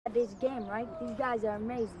This game, right? These guys are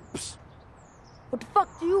amazing. Psst. What the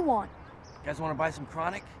fuck do you want? You guys want to buy some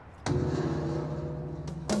chronic?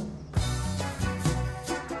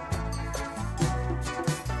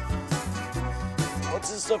 What's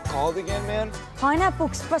this stuff called again, man? Pineapple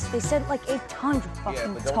Express. They said like 800 fucking Yeah,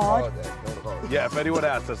 but don't call it retard. that. Don't call it Yeah, if anyone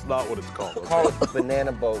asks, that's not what it's called. Okay? Call it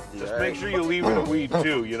banana boat. Just make sure you leave the weed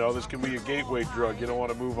too. You know, this can be a gateway drug. You don't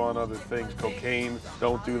want to move on other things. Cocaine,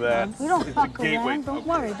 don't do that. We don't It's fuck a gateway. around. Don't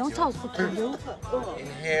worry. Don't tell us what to do.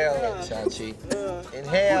 Inhale it, Chachi.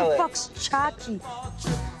 Inhale Who the it. fuck's Chachi?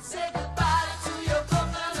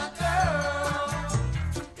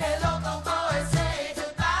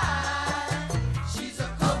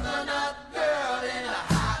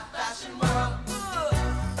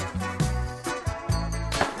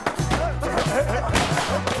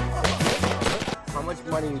 How much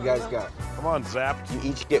money you guys got? Come on, Zap. You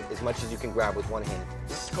each get as much as you can grab with one hand.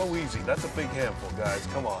 Go easy. That's a big handful, guys.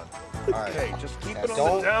 Come on. All right. Okay, just keep Now it on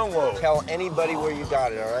don't the down low. tell anybody where you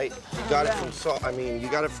got it, all right? You got it from you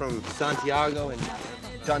got it from Santiago and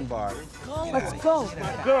Dunbar. Let's go.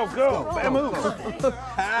 Go, go. Bamboo.